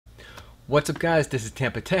What's up guys, this is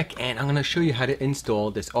Tampa Tech and I'm going to show you how to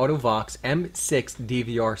install this AutoVox M6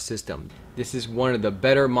 DVR system. This is one of the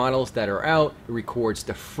better models that are out. It records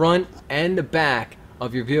the front and the back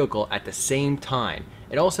of your vehicle at the same time.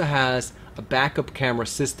 It also has a backup camera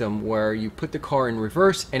system where you put the car in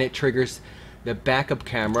reverse and it triggers the backup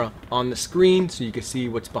camera on the screen so you can see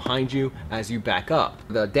what's behind you as you back up.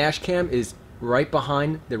 The dash cam is right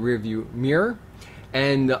behind the rear view mirror,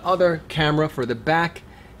 and the other camera for the back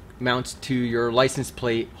mounts to your license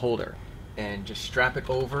plate holder. And just strap it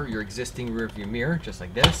over your existing rear view mirror just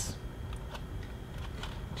like this.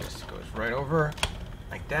 Just goes right over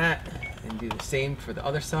like that, and do the same for the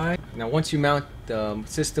other side. Now once you mount the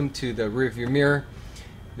system to the rear view mirror,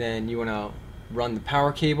 then you want to run the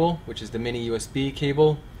power cable, which is the mini USB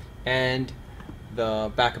cable, and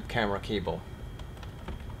the backup camera cable.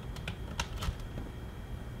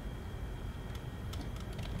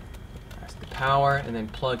 That's the power, and then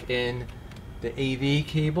plug in the AV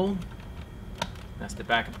cable. That's the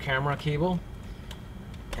backup camera cable.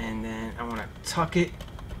 And then I want to tuck it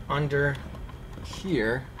under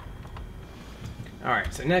here.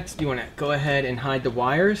 Alright, so next you want to go ahead and hide the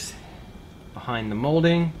wires behind the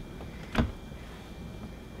molding.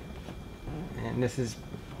 And this is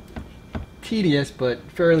tedious but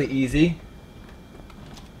fairly easy.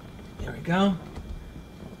 There we go.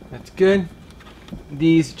 That's good.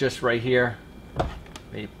 These just right here,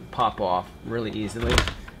 they pop off really easily.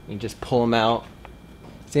 You just pull them out.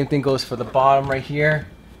 Same thing goes for the bottom right here.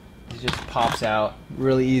 It just pops out.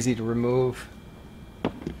 Really easy to remove.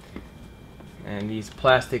 And these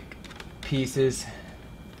plastic pieces,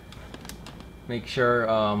 make sure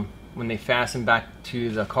when they fasten back to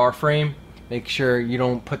the car frame, make sure you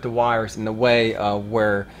don't put the wires in the way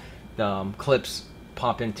where the clips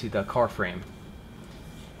pop into the car frame.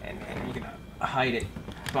 And then you're gonna hide it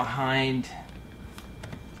behind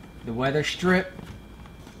the weather strip,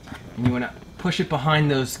 and you want to push it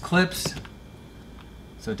behind those clips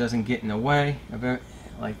so it doesn't get in the way of it,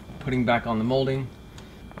 like putting back on the molding.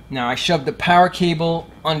 Now I shoved the power cable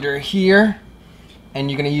under here,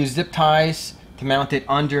 and you're going to use zip ties to mount it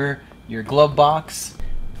under your glove box.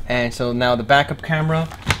 And so now the backup camera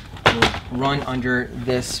will run under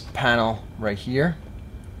this panel right here,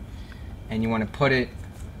 and you want to put it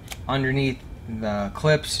underneath the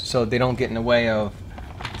clips so they don't get in the way of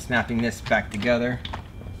snapping this back together.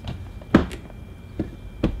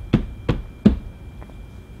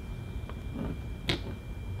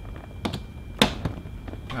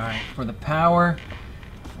 Alright, for the power,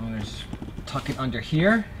 I'm going to just tuck it under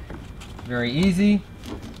here. Very easy.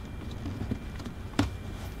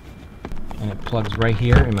 And it plugs right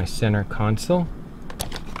here in my center console.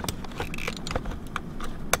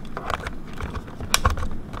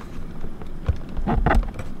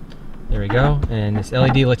 There we go, and this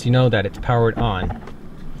LED lets you know that it's powered on.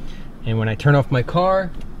 And when I turn off my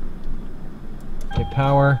car, hit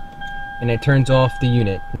power, and it turns off the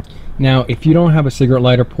unit. Now if you don't have a cigarette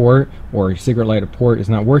lighter port, or your cigarette lighter port is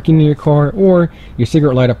not working in your car, or your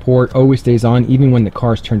cigarette lighter port always stays on even when the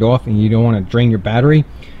car is turned off and you don't want to drain your battery,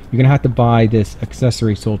 you're going to have to buy this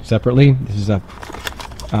accessory sold separately. This is a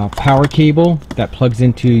power cable that plugs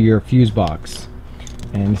into your fuse box.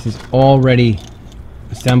 And this is already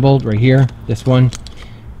assembled right here, this one.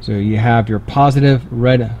 So you have your positive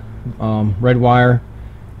red wire,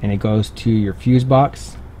 and it goes to your fuse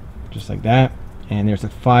box just like that. And there's a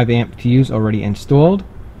 5 amp fuse already installed,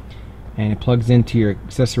 and it plugs into your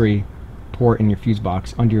accessory port in your fuse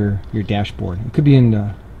box under your dashboard. It could be in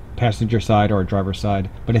the passenger side or driver's side,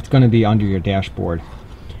 but it's going to be under your dashboard.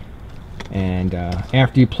 And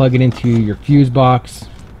after you plug it into your fuse box,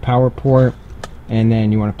 power port, and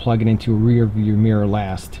then you want to plug it into a rear view mirror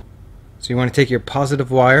last. So you want to take your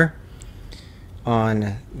positive wire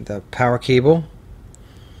on the power cable,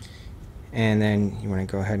 and then you want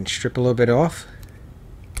to go ahead and strip a little bit off.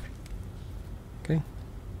 Okay,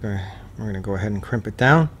 we're going to go ahead and crimp it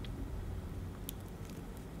down.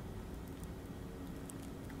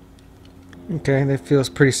 Okay, that feels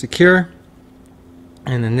pretty secure.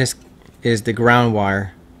 And then this is the ground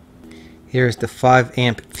wire. Here's the 5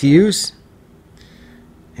 amp fuse,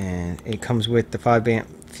 and it comes with the 5 amp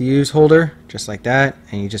fuse holder just like that,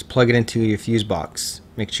 and you just plug it into your fuse box.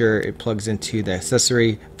 Make sure it plugs into the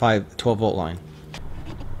accessory 12 volt line.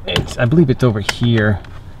 I believe it's over here,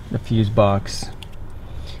 the fuse box,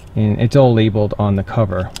 and it's all labeled on the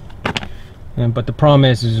cover. But the problem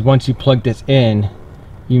is once you plug this in,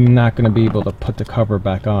 you're not going to be able to put the cover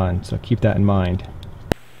back on, so keep that in mind.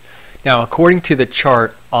 Now according to the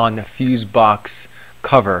chart on the fuse box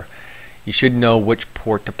cover, you should know which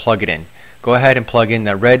port to plug it in. go ahead and plug in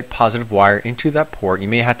the red positive wire into that port. You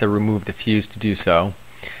may have to remove the fuse to do so.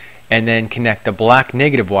 And then connect the black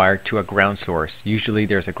negative wire to a ground source. Usually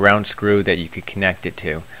there's a ground screw that you could connect it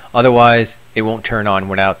to. Otherwise, it won't turn on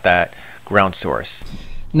without that ground source.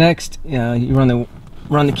 Next, you run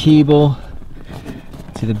the cable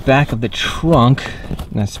to the back of the trunk.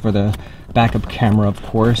 That's for the backup camera, of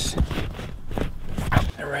course.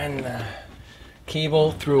 I ran the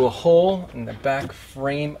cable through a hole in the back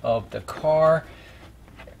frame of the car.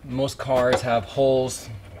 Most cars have holes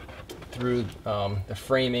through the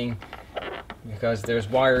framing because there's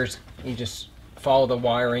wires. You just follow the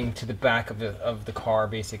wiring to the back of the car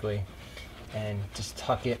basically, and just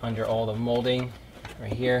tuck it under all the molding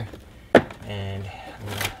right here, and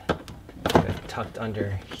get it tucked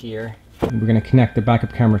under here. We're going to connect the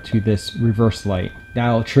backup camera to this reverse light.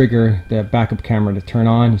 That'll trigger the backup camera to turn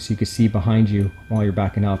on so you can see behind you while you're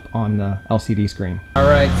backing up on the LCD screen.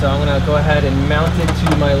 Alright, so I'm going to go ahead and mount it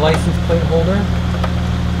to my license plate holder.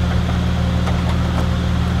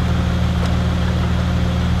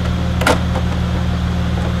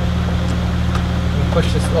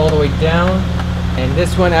 Push this all the way down, and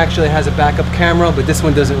this one actually has a backup camera, but this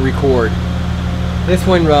one doesn't record. This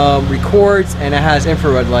one records, and it has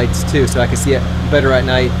infrared lights too, so I can see it better at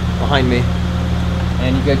night behind me.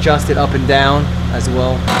 And you can adjust it up and down as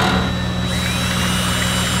well.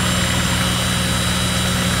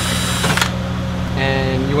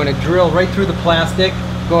 And you want to drill right through the plastic.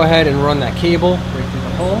 Go ahead and run that cable right through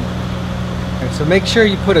the hole. Right, so make sure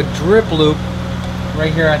you put a drip loop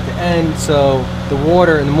right here at the end so the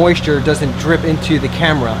water and the moisture doesn't drip into the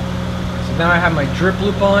camera. So now I have my drip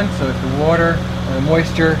loop on, so if the water or the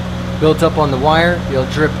moisture built up on the wire, it'll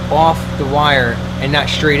drip off the wire and not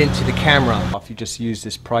straight into the camera. If you just use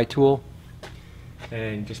this pry tool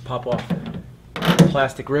and just pop off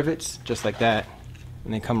plastic rivets just like that,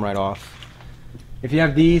 and they come right off. If you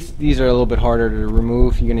have these are a little bit harder to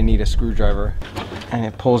remove. You're going to need a screwdriver, and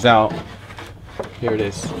it pulls out. Here it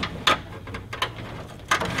is.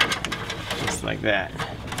 Like that.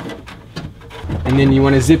 And then you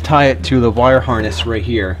want to zip tie it to the wire harness right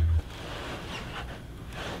here.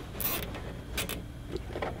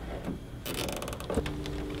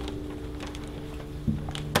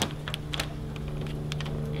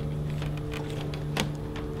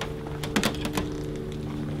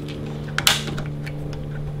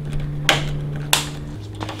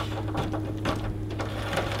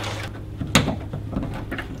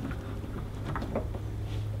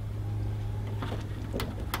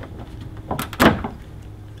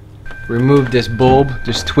 Remove this bulb,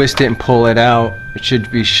 just twist it and pull it out. It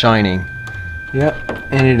should be shining. Yep,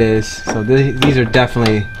 and it is. So these are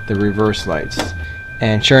definitely the reverse lights.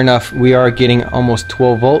 And sure enough, we are getting almost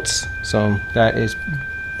 12 volts, so that is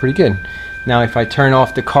pretty good. Now if I turn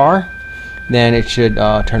off the car, then it should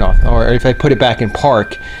turn off. Or if I put it back in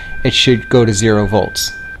park, it should go to 0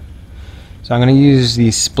 volts. So I'm going to use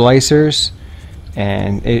these splicers,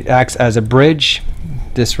 and it acts as a bridge.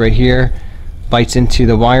 This right here bites into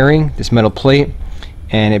the wiring, this metal plate,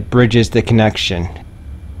 and it bridges the connection.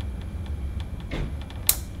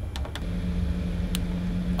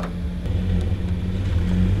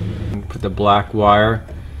 Put the black wire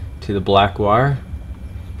to the black wire.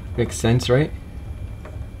 Makes sense, right?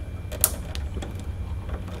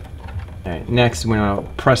 Alright, next we're going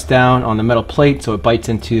to press down on the metal plate so it bites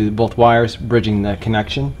into both wires, bridging the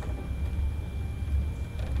connection.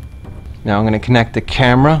 Now I'm going to connect the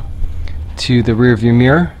camera to the rear view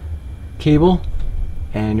mirror cable,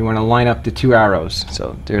 and you want to line up the 2 arrows.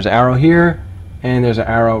 So there's an arrow here and there's an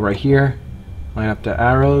arrow right here. Line up the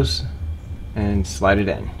arrows and slide it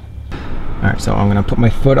in. Alright, so I'm going to put my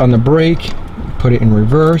foot on the brake, put it in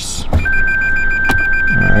reverse.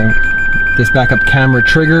 Alright, this backup camera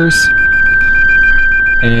triggers,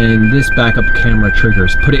 and this backup camera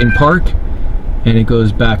triggers. Put it in park and it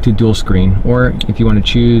goes back to dual screen, or if you want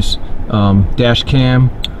to choose dash cam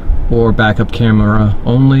or backup camera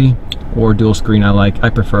only, or dual screen, I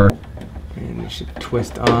prefer. And it should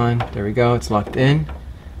twist on. There we go, it's locked in.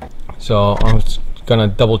 So I'm just gonna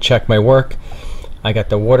double check my work. I got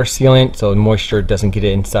the water sealant so moisture doesn't get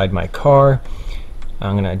inside my car.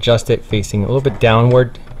 I'm gonna adjust it facing a little bit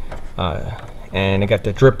downward, and I got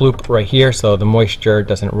the drip loop right here so the moisture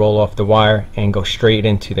doesn't roll off the wire and go straight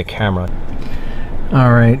into the camera.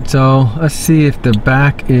 Alright, so let's see if the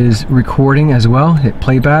back is recording as well. Hit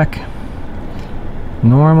playback,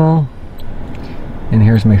 normal, and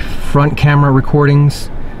here's my front camera recordings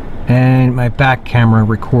and my back camera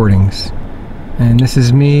recordings. And this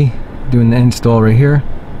is me doing the install right here.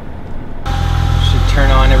 Should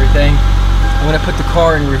turn on everything. I'm going to put the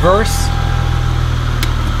car in reverse.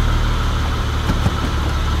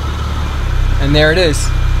 and there it is.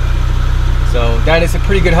 So that is a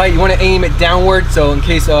pretty good height. You want to aim it downward, so in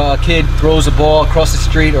case a kid throws a ball across the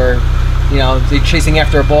street, or you know, they're chasing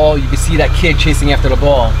after a ball, you can see that kid chasing after the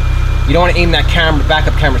ball. You don't want to aim that camera,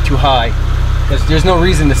 backup camera, too high, because there's no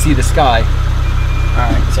reason to see the sky.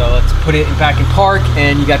 Alright, so let's put it back in park,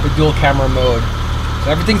 and you got the dual camera mode.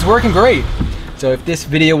 So everything's working great. So if this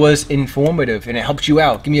video was informative and it helped you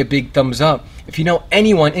out, give me a big thumbs up. If you know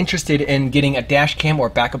anyone interested in getting a dash cam or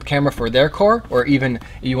backup camera for their car, or even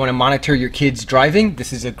you want to monitor your kids driving,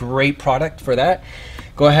 this is a great product for that.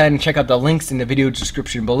 Go ahead and check out the links in the video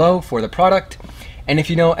description below for the product. And if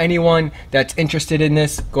you know anyone that's interested in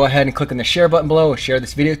this, go ahead and click on the share button below, share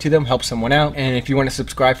this video to them, help someone out. And if you want to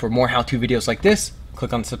subscribe for more how-to videos like this,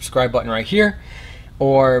 click on the subscribe button right here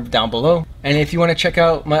or down below. And if you want to check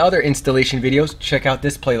out my other installation videos, check out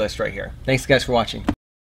this playlist right here. Thanks guys for watching.